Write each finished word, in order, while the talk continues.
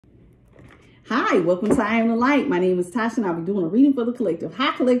Hi, welcome to I Am the Light. My name is Tasha and I'll be doing a reading for the collective.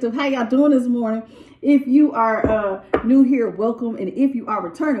 Hi, collective. How y'all doing this morning? If you are new here, welcome. And if you are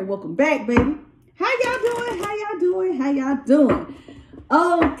returning, welcome back, baby. How y'all doing? How y'all doing? How y'all doing?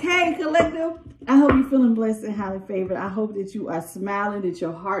 Okay, collective. I hope you're feeling blessed and highly favored. I hope that you are smiling, that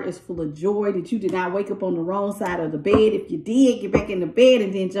your heart is full of joy, that you did not wake up on the wrong side of the bed. If you did, get back in the bed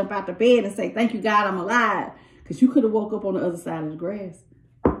and then jump out the bed and say, thank you, God, I'm alive. Because you could have woke up on the other side of the grass.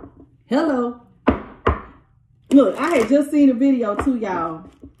 Hello. Look, I had just seen a video too, y'all,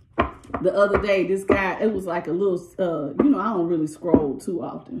 the other day. This guy, it was like a little, you know, I don't really scroll too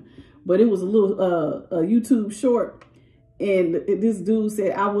often, but it was a little a YouTube short. And this dude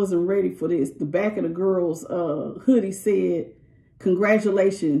said, I wasn't ready for this. The back of the girl's hoodie said,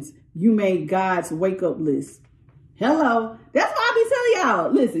 congratulations, you made God's wake up list. Hello. That's why I be telling y'all,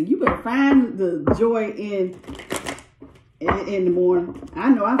 listen, you better find the joy in the morning. I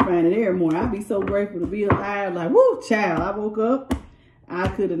know I find it every morning. I be so grateful to be alive. Like, woo, child, I woke up. I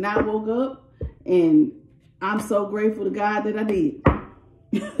could have not woke up. And I'm so grateful to God that I did.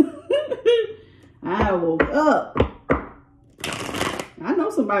 I woke up. I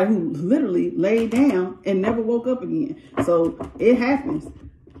know somebody who literally laid down and never woke up again. So it happens.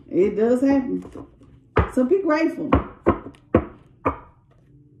 It does happen. So be grateful.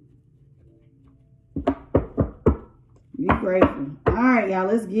 Be grateful. All right, y'all,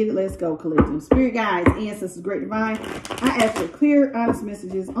 let's get it. Let's go, collective. Spirit guides, ancestors, great divine. I ask for clear, honest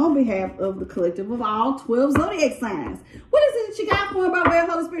messages on behalf of the collective of all 12 zodiac signs. What is it that you got for about way,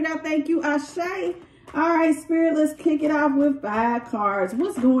 Holy Spirit? I thank you, Ashe. All right, Spirit, let's kick it off with 5 cards.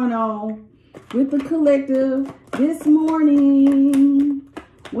 What's going on with the collective this morning?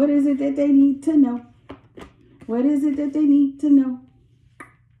 What is it that they need to know? What is it that they need to know?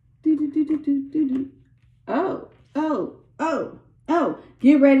 Oh.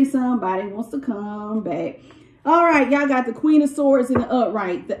 Get ready, somebody wants to come back. All right, y'all got the Queen of Swords in the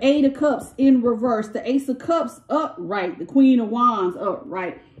upright, the 8 of Cups in reverse, the Ace of Cups upright, the Queen of Wands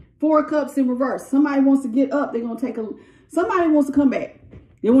upright, 4 Cups in reverse. Somebody wants to get up. They're going to take a, somebody wants to come back.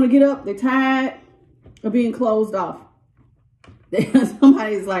 They want to get up. They're tired of being closed off.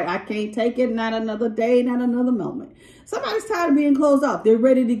 Somebody's like, I can't take it. Not another day, not another moment. Somebody's tired of being closed off. They're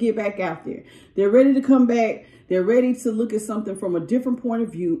ready to get back out there. They're ready to come back. They're ready to look at something from a different point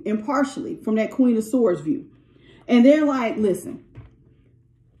of view, impartially, from that Queen of Swords view. And they're like, listen,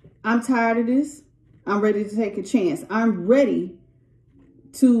 I'm tired of this. I'm ready to take a chance. I'm ready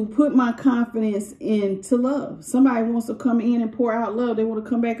to put my confidence into love. Somebody wants to come in and pour out love. They want to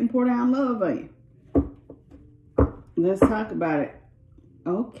come back and pour down love on you. Let's talk about it.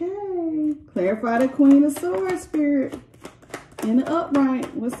 Okay. Clarify the Queen of Swords, Spirit. In the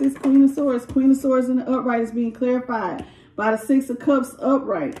upright. What's this Queen of Swords? Queen of Swords in the upright is being clarified by the 6 of Cups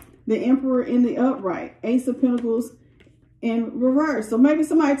upright. The Emperor in the upright. Ace of Pentacles in reverse. So maybe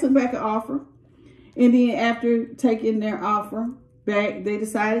somebody took back an offer. And then after taking their offer back, they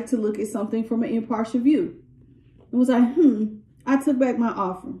decided to look at something from an impartial view. It was like, I took back my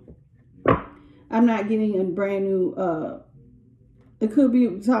offer. I'm not getting a brand new, it could be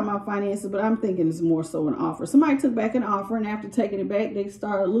talking about finances, but I'm thinking it's more so an offer. Somebody took back an offer, and after taking it back, they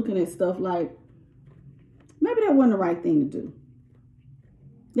started looking at stuff like, maybe that wasn't the right thing to do.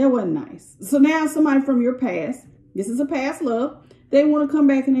 That wasn't nice. So now somebody from your past, this is a past love, they want to come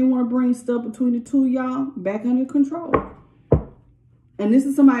back and they want to bring stuff between the two of y'all back under control. And this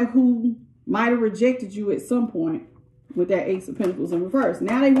is somebody who might have rejected you at some point with that Ace of Pentacles in reverse.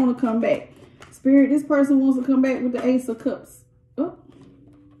 Now they want to come back. Spirit, this person wants to come back with the Ace of Cups. Oh.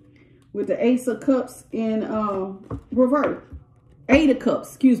 With the Ace of Cups in reverse. 8 of Cups,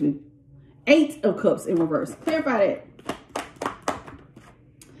 excuse me. 8 of Cups in reverse. Clarify that.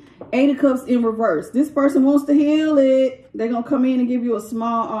 8 of Cups in reverse. This person wants to heal it. They're going to come in and give you a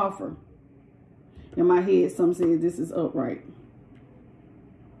small offer. In my head, some say this is upright.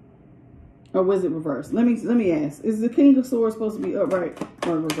 Or was it reverse? Let me ask. Is the King of Swords supposed to be upright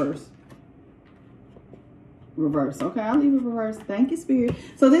or reverse? Reverse. Okay, I'll leave it reverse. Thank you, Spirit.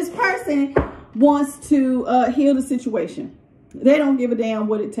 So this person wants to heal the situation. They don't give a damn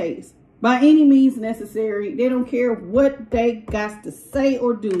what it takes. By any means necessary. They don't care what they got to say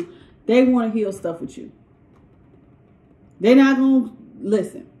or do. They want to heal stuff with you. They're not going to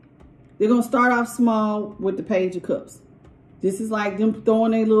listen. They're going to start off small with the Page of Cups. This is like them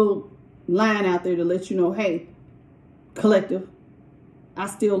throwing a little line out there to let you know, hey, collective, I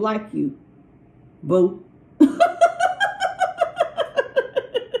still like you, boo.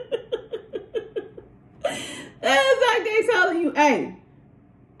 That's like they telling you, hey,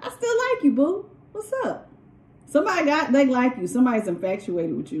 I still like you, boo. What's up? Somebody they like you. Somebody's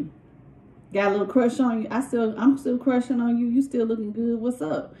infatuated with you. Got a little crush on you. I'm still crushing on you. You still looking good. What's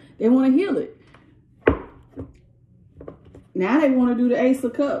up? They want to heal it. Now they want to do the Ace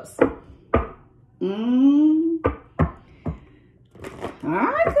of Cups. All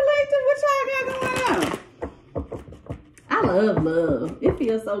right, collective, what y'all got going on? I love love. It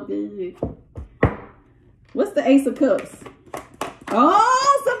feels so good. What's the Ace of Cups?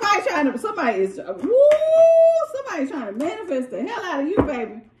 Oh, somebody's trying to manifest the hell out of you,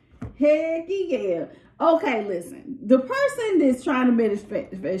 baby. Heck yeah. Okay, listen. The person that's trying to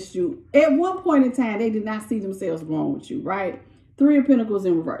manifest you, at one point in time, they did not see themselves growing with you, right? Three of Pentacles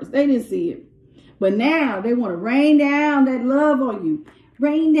in reverse. They didn't see it. But now they want to rain down that love on you.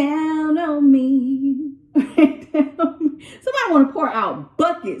 Rain down on me. Rain down on me. Somebody want to pour out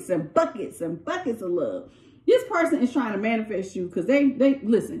buckets and buckets and buckets of love. This person is trying to manifest you because they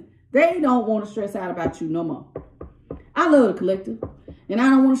listen, they don't want to stress out about you no more. I love the collective and I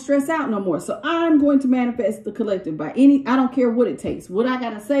don't want to stress out no more. So I'm going to manifest the collective by I don't care what it takes. What I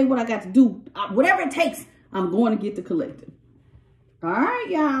got to say, what I got to do, whatever it takes, I'm going to get the collective. All right,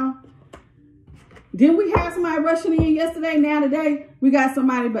 y'all. Didn't we have somebody rushing in yesterday? Now today, we got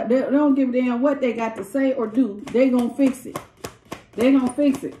somebody, but they don't give a damn what they got to say or do. They gonna fix it. They gonna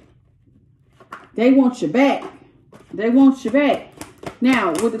fix it. They want you back. They want you back.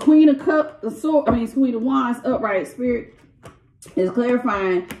 Now, with the Queen of Cups, Queen of Wands upright, Spirit is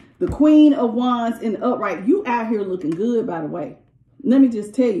clarifying the Queen of Wands in the upright. You out here looking good, by the way. Let me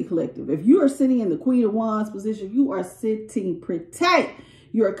just tell you, collective, if you are sitting in the Queen of Wands position, you are sitting pretty.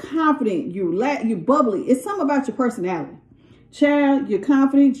 You're confident. You're bubbly. It's something about your personality. Child, you're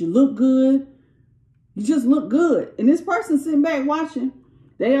confident. You look good. You just look good. And this person sitting back watching,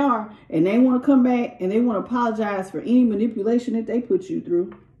 they are. And they want to come back and they want to apologize for any manipulation that they put you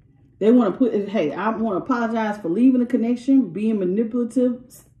through. They want to put, hey, I want to apologize for leaving the connection, being manipulative,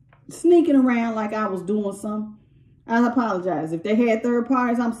 sneaking around like I was doing something. I apologize. If they had third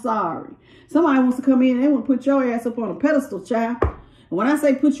parties, I'm sorry. Somebody wants to come in and they want to put your ass up on a pedestal, child. And when I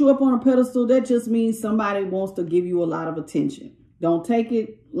say put you up on a pedestal, that just means somebody wants to give you a lot of attention. Don't take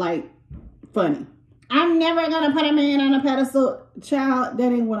it like funny. I'm never going to put a man on a pedestal. Child,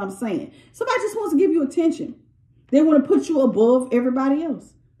 that ain't what I'm saying. Somebody just wants to give you attention. They want to put you above everybody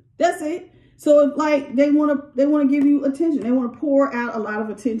else. That's it. So it's like they want to give you attention. They want to pour out a lot of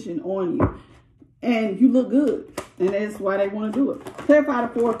attention on you. And you look good. And that's why they want to do it. Clarify the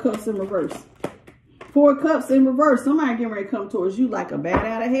Four of Cups in reverse. Four of Cups in reverse. Somebody getting ready to come towards you like a bat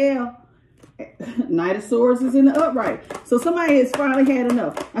out of hell. Knight of Swords is in the upright. So somebody has finally had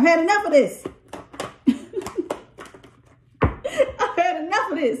enough. I've had enough of this. I've had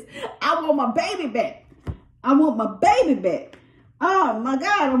enough of this. I want my baby back. I want my baby back. Oh my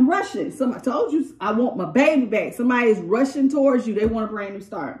God, I'm rushing. Somebody told you I want my baby back. Somebody is rushing towards you. They want a brand new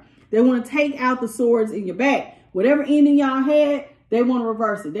start. They want to take out the swords in your back. Whatever ending y'all had, they want to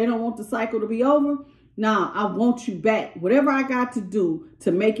reverse it. They don't want the cycle to be over. Nah, I want you back. Whatever I got to do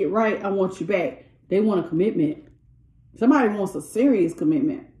to make it right, I want you back. They want a commitment. Somebody wants a serious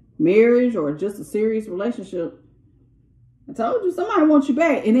commitment. Marriage or just a serious relationship. I told you, somebody wants you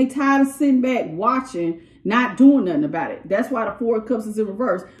back. And they tired of sitting back, watching, not doing nothing about it. That's why the Four of Cups is in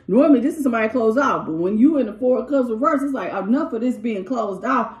reverse. Normally, this is somebody closed off. But when you in the Four of Cups reverse, it's like, enough of this being closed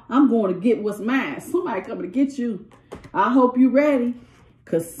off. I'm going to get what's mine. Somebody coming to get you. I hope you ready.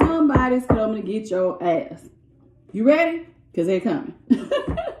 Because somebody's coming to get your ass. You ready? Because they're coming.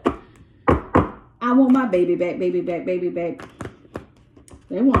 I want my baby back, baby back, baby back.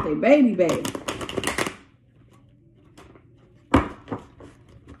 They want their baby back.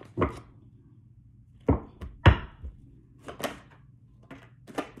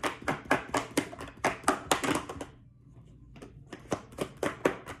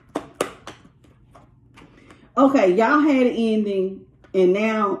 Okay, y'all had an ending. And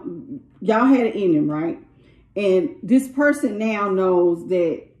now y'all had an ending, right? And this person now knows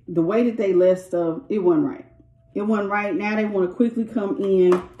that the way that they left stuff, it wasn't right. It wasn't right. Now they want to quickly come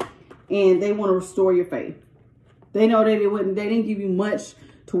in and they want to restore your faith. They know that they didn't give you much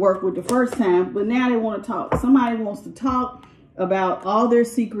to work with the first time, but now they want to talk. Somebody wants to talk about all their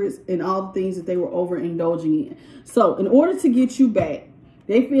secrets and all the things that they were overindulging in. So in order to get you back,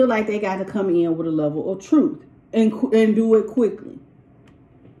 they feel like they got to come in with a level of truth and do it quickly.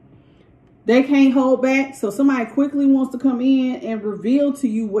 They can't hold back. So somebody quickly wants to come in and reveal to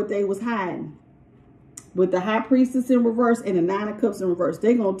you what they was hiding. With the High Priestess in reverse and the Nine of Cups in reverse,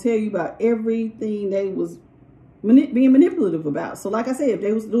 they're going to tell you about everything they was being manipulative about. So like I said, if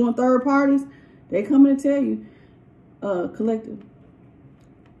they was doing third parties, they coming to tell you, collective,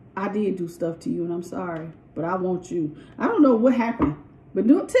 I did do stuff to you and I'm sorry, but I want you. I don't know what happened. But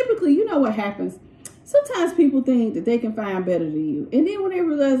typically, you know what happens. Sometimes people think that they can find better than you. And then when they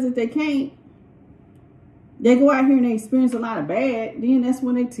realize that they can't, they go out here and they experience a lot of bad. Then that's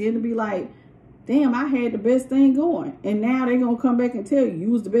when they tend to be like, damn, I had the best thing going. And now they're going to come back and tell you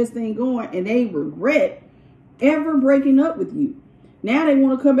was the best thing going. And they regret ever breaking up with you. Now they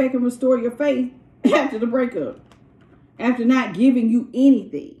want to come back and restore your faith after the breakup. After not giving you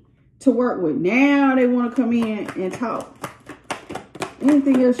anything to work with. Now they want to come in and talk.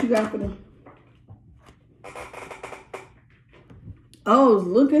 Anything else you got for them? Oh,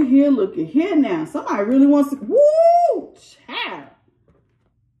 look at here now. Somebody really wants to, woo, child.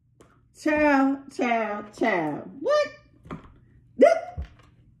 What?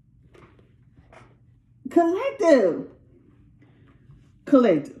 Collective.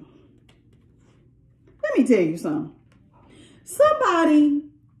 Let me tell you something. Somebody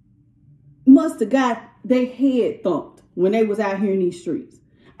must have got their head thumped when they was out here in these streets.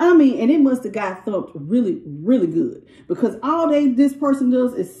 I mean, and it must have got thumped really, really good. Because all this person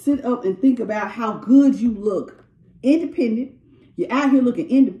does is sit up and think about how good you look. Independent. You're out here looking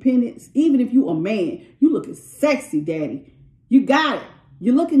independent. Even if you a man, you looking sexy, daddy. You got it.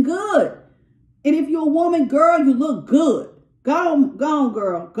 You're looking good. And if you're a woman, girl, you look good. Go on,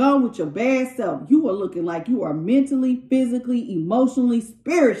 girl. Go on with your bad self. You are looking like you are mentally, physically, emotionally,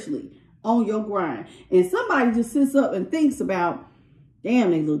 spiritually on your grind. And somebody just sits up and thinks about,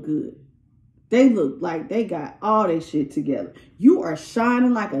 damn, they look good. They look like they got all their shit together. You are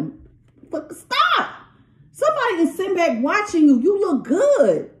shining like a... Stop! Somebody is sitting back watching you. You look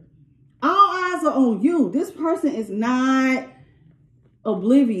good. All eyes are on you. This person is not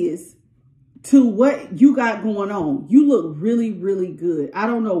oblivious to what you got going on. You look really, really good. I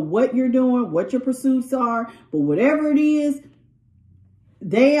don't know what you're doing, what your pursuits are, but whatever it is,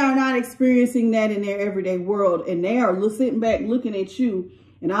 they are not experiencing that in their everyday world. And they are sitting back looking at you,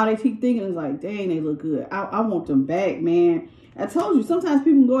 and all they keep thinking is like, dang, they look good. I want them back, man. I told you, sometimes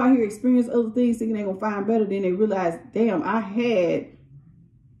people can go out here, experience other things, thinking they're going to find better. Then they realize, damn, I had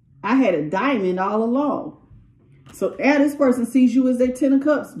a diamond all along. So now this person sees you as their 10 of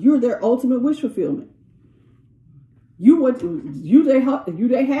cups. You're their ultimate wish fulfillment. You their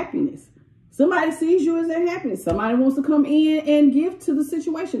happiness. Somebody sees you as their happiness. Somebody wants to come in and give to the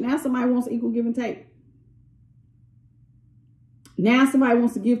situation. Now somebody wants equal give and take. Now somebody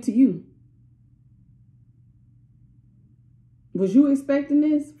wants to give to you. Was you expecting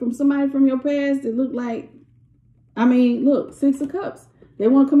this from somebody from your past that looked like, I mean, look, 6 of cups. They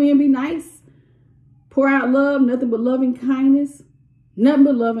want to come in and be nice. Pour out love, nothing but loving kindness. Nothing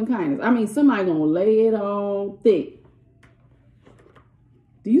but loving kindness. I mean, somebody gonna lay it on thick.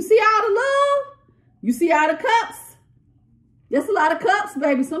 Do you see all the love? You see all the cups? That's a lot of cups,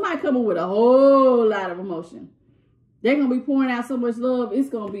 baby. Somebody coming with a whole lot of emotion. They're gonna be pouring out so much love. It's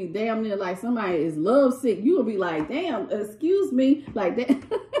gonna be damn near like somebody is love sick. You will be like, damn, excuse me, like that.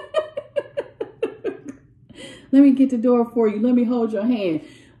 Let me get the door for you. Let me hold your hand.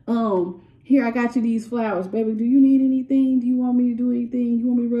 Here, I got you these flowers, baby. Do you need anything? Do you want me to do anything? You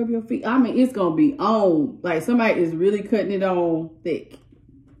want me to rub your feet? I mean, it's going to be on. Like, somebody is really cutting it on thick.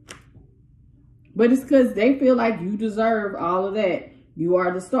 But it's because they feel like you deserve all of that. You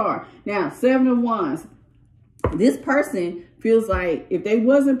are the star. Now, 7 of Wands. This person feels like if they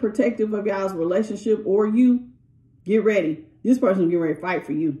wasn't protective of y'all's relationship or you, get ready. This person get ready to fight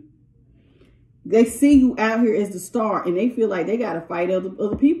for you. They see you out here as the star, and they feel like they got to fight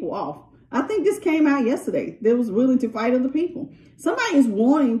other people off. I think this came out yesterday. They was willing to fight other people. Somebody is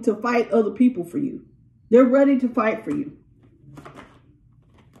wanting to fight other people for you. They're ready to fight for you.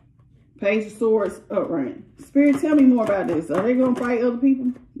 Page of Swords upright. Spirit, tell me more about this. Are they going to fight other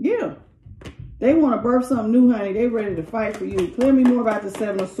people? Yeah. They want to birth something new, honey. They ready to fight for you. Tell me more about the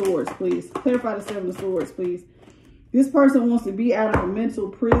 7 of Swords, please. Clarify the 7 of Swords, please. This person wants to be out of a mental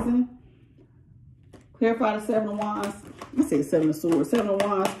prison. Clarify the 7 of Wands. I said 7 of Swords. 7 of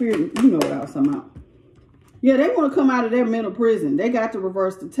Wands. Spirit, you know what I was talking about. Yeah, they want to come out of their mental prison. They got to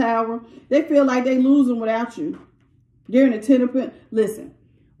reverse the Tower. They feel like they losing without you. They're in the 10 of Pentacles. Listen,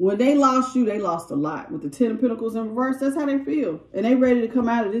 when they lost you, they lost a lot. With the 10 of Pentacles in reverse, that's how they feel. And they ready to come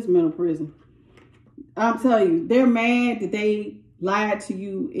out of this mental prison. I'm telling you, they're mad that they lied to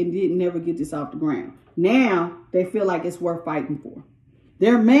you and didn't never get this off the ground. Now, they feel like it's worth fighting for.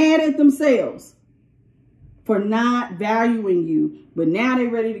 They're mad at themselves for not valuing you, but now they're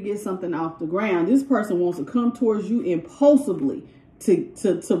ready to get something off the ground. This person wants to come towards you impulsively to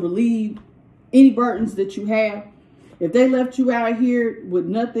relieve any burdens that you have. If they left you out here with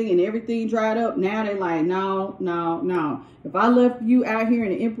nothing and everything dried up, now they're like, no. If I left you out here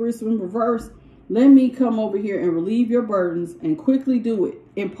in the Empress in reverse, Let me come over here and relieve your burdens and quickly do it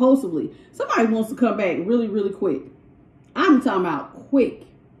impulsively. Somebody wants to come back really, really quick. I'm talking about quick.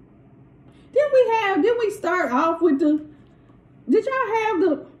 Did we start off with did y'all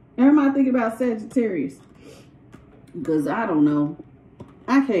have everybody thinking about Sagittarius? Because I don't know.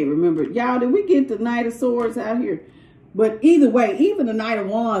 I can't remember. Y'all, did we get the Knight of Swords out here? But either way, even the Knight of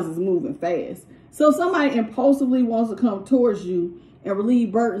Wands is moving fast. So somebody impulsively wants to come towards you and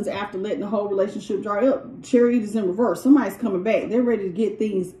relieve burdens after letting the whole relationship dry up. Chariot is in reverse. Somebody's coming back. They're ready to get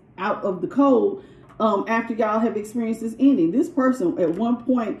things out of the cold after y'all have experienced this ending. This person, at one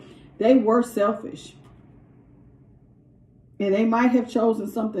point, they were selfish. And they might have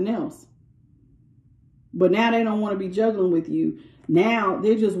chosen something else. But now they don't want to be juggling with you. Now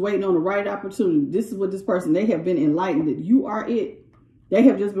they're just waiting on the right opportunity. This is what this person, they have been enlightened that you are it. They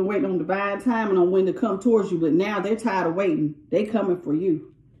have just been waiting on divine timing on when to come towards you. But now they're tired of waiting. They coming for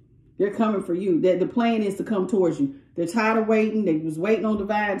you. They're coming for you. The plan is to come towards you. They're tired of waiting. They was waiting on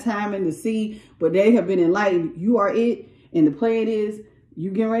divine timing to see. But they have been enlightened. You are it. And the plan is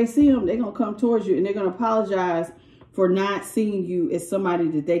you getting ready to see them. They're going to come towards you. And they're going to apologize for not seeing you as somebody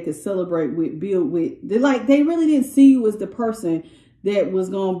that they could celebrate with, build with. They really didn't see you as the person that was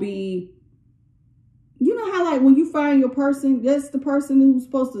going to be, you know how like when you find your person, that's the person who's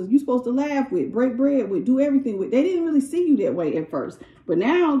you're supposed to laugh with, break bread with, do everything with. They didn't really see you that way at first, but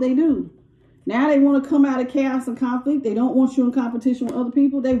now they do. Now they want to come out of chaos and conflict. They don't want you in competition with other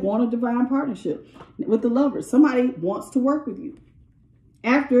people. They want a divine partnership with the lovers. Somebody wants to work with you.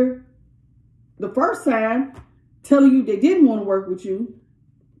 After the first time, telling you they didn't want to work with you,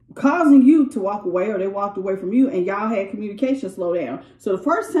 causing you to walk away, or they walked away from you, and y'all had communication slow down. So the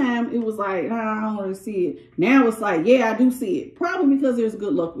first time it was like, nah, I don't want to see it. Now it's like, yeah, I do see it. Probably because there's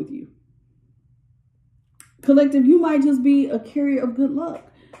good luck with you. Collective, you might just be a carrier of good luck.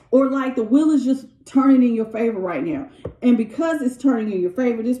 Or like the wheel is just turning in your favor right now. And because it's turning in your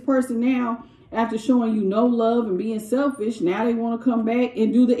favor, this person now, after showing you no love and being selfish, now they want to come back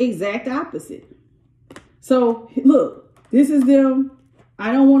and do the exact opposite. So look, this is them.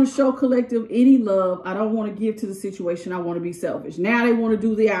 I don't want to show collective any love. I don't want to give to the situation. I want to be selfish. Now they want to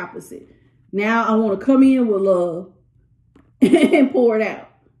do the opposite. Now I want to come in with love and pour it out.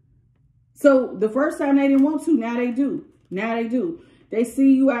 So the first time they didn't want to, now they do. Now they do. They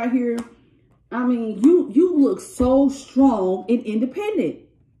see you out here. I mean, you look so strong and independent.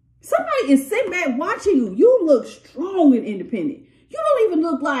 Somebody is sitting back watching you. You look strong and independent. You don't even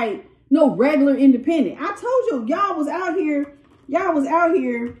look like no regular independent. I told you, y'all was out here. Y'all was out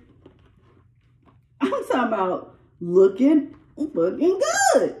here. I'm talking about looking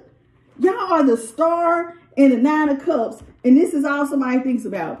good. Y'all are the star and the 9 of cups. And this is all somebody thinks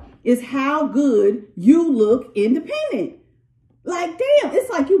about, is how good you look independent. Like, damn, it's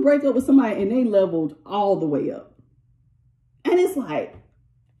like you break up with somebody and they leveled all the way up. And it's like,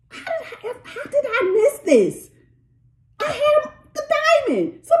 how did I miss this? I had the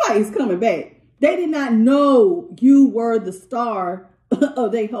diamond. Somebody's coming back. They did not know you were the star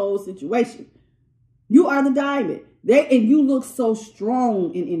of their whole situation. You are the diamond. And you look so strong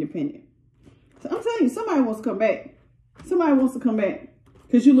and independent. So I'm telling you, somebody wants to come back. Somebody wants to come back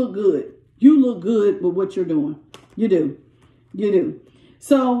because you look good. You look good with what you're doing. You do. You do.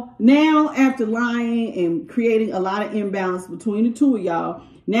 So now after lying and creating a lot of imbalance between the two of y'all,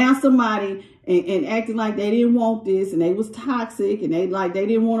 now somebody and acting like they didn't want this and they was toxic and they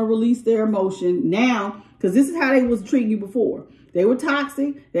didn't want to release their emotion. Now, because this is how they was treating you before. They were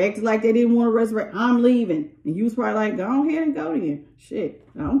toxic. They acted like they didn't want to resurrect. I'm leaving. And you was probably like, go ahead and go then. Shit,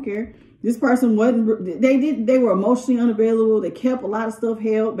 I don't care. This person wasn't, they were emotionally unavailable. They kept a lot of stuff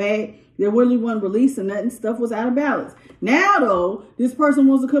held back. They really wasn't releasing nothing. Stuff was out of balance. Now though, this person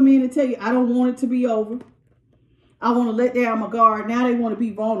wants to come in and tell you, I don't want it to be over. I want to let down my guard. Now they want to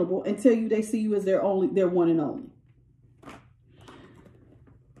be vulnerable and tell you they see you as their one and only.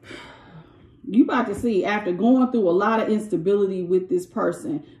 You about to see, after going through a lot of instability with this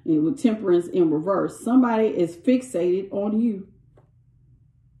person and with temperance in reverse, somebody is fixated on you.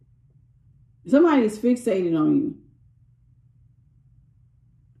 Somebody is fixated on you.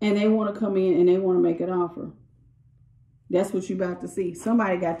 And they want to come in and they want to make an offer. That's what you about to see.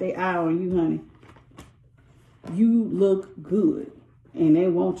 Somebody got their eye on you, honey. You look good and they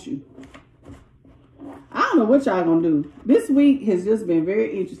want you. I don't know what y'all gonna do. This week has just been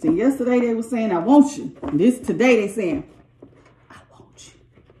very interesting. Yesterday they were saying, I want you. Today they saying, I want you.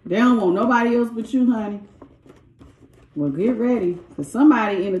 They don't want nobody else but you, honey. Well, get ready. Because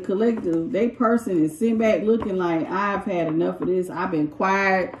somebody in the collective, they person is sitting back looking like, I've had enough of this. I've been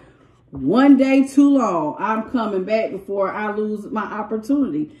quiet one day too long. I'm coming back before I lose my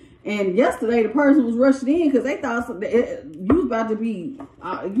opportunity. And yesterday, the person was rushing in because they thought you was about to be,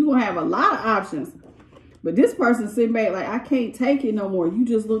 you going to have a lot of options. But this person sitting back like, I can't take it no more. You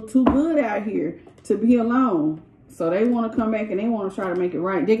just look too good out here to be alone. So they want to come back and they want to try to make it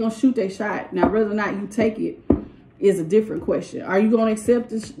right. They're going to shoot their shot. Now, whether or not you take it is a different question. Are you going to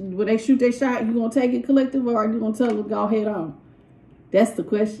accept it when they shoot their shot? You going to take it collective, or are you going to tell them to go head on? That's the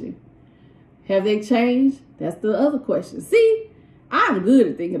question. Have they changed? That's the other question. See, I'm good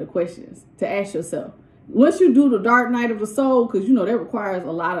at thinking of questions to ask yourself. Once you do the dark night of the soul, because you know that requires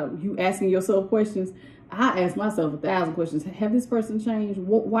a lot of you asking yourself questions. I ask myself 1,000 questions. Have this person changed?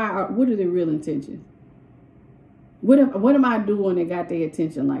 What are their real intentions? What am I doing that got their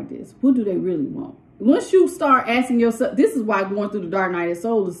attention like this? What do they really want? Once you start asking yourself, this is why going through the dark night of the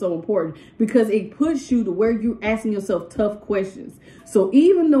soul is so important, because it puts you to where you're asking yourself tough questions. So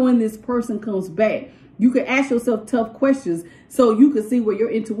even though when this person comes back, you can ask yourself tough questions so you can see where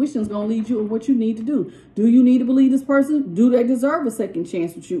your intuition is going to lead you and what you need to do. Do you need to believe this person? Do they deserve a second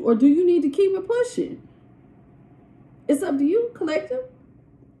chance with you? Or do you need to keep it pushing? It's up to you, collective.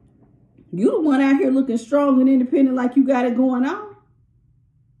 You the one out here looking strong and independent like you got it going on.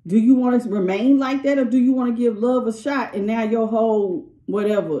 Do you want to remain like that, or do you want to give love a shot and now your whole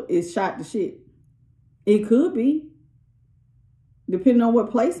whatever is shot to shit? It could be. Depending on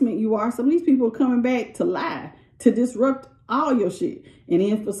what placement you are. Some of these people are coming back to lie, to disrupt all your shit. And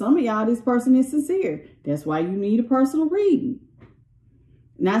then for some of y'all, this person is sincere. That's why you need a personal reading.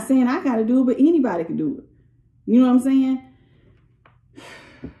 Not saying I got to do it, but anybody can do it. You know what I'm saying?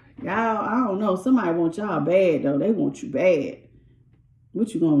 Y'all, I don't know. Somebody wants y'all bad, though. They want you bad.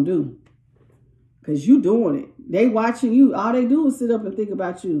 What you gonna do? Because you doing it. They watching you. All they do is sit up and think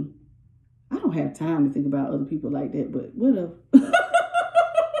about you. I don't have time to think about other people like that, but whatever.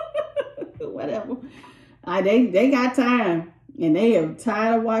 Whatever. They got time. And they are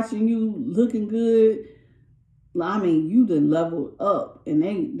tired of watching you looking good. I mean, you done leveled up. And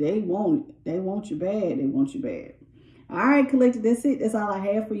they want it. They want you bad. They want you bad. All right, collective, that's it. That's all I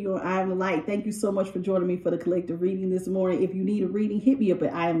have for you on I Am the Light. Thank you so much for joining me for the collective reading this morning. If you need a reading, hit me up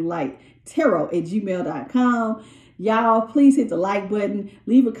at IamLightTarot@gmail.com. Y'all, please hit the like button.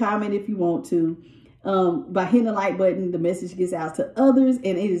 Leave a comment if you want to. By hitting the like button, the message gets out to others, and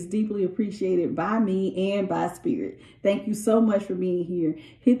it is deeply appreciated by me and by spirit. Thank you so much for being here.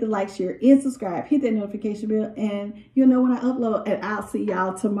 Hit the like, share, and subscribe. Hit that notification bell, and you'll know when I upload, and I'll see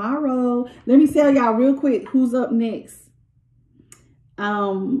y'all tomorrow. Let me tell y'all real quick who's up next.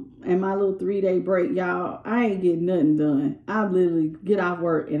 And my little 3-day break, y'all, I ain't getting nothing done. I literally get off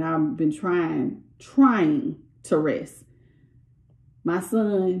work and I've been trying to rest. My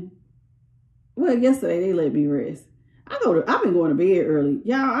son, well, yesterday they let me rest. I've been going to bed early.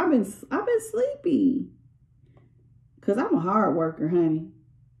 Y'all, I've been sleepy. Cause I'm a hard worker, honey.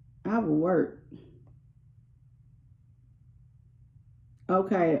 I will work.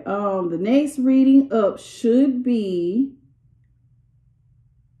 Okay, the next reading up should be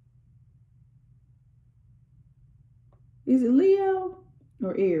is it Leo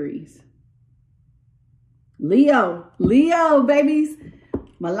or Aries? Leo, babies.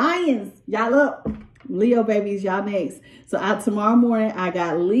 My lions, y'all up. Leo, babies, y'all next. So tomorrow morning, I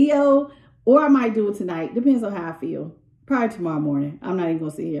got Leo, or I might do it tonight. Depends on how I feel. Probably tomorrow morning. I'm not even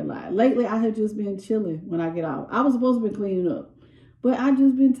going to sit here and lie. Lately, I have just been chilling when I get off. I was supposed to be cleaning up, but I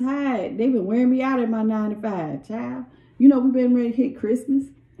just been tired. They've been wearing me out at my 9 to 5, child. You know, we've been ready to hit Christmas.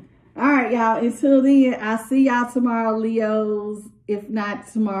 All right, y'all. Until then, I'll see y'all tomorrow, Leos. If not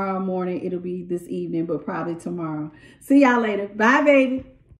tomorrow morning, it'll be this evening, but probably tomorrow. See y'all later. Bye, baby.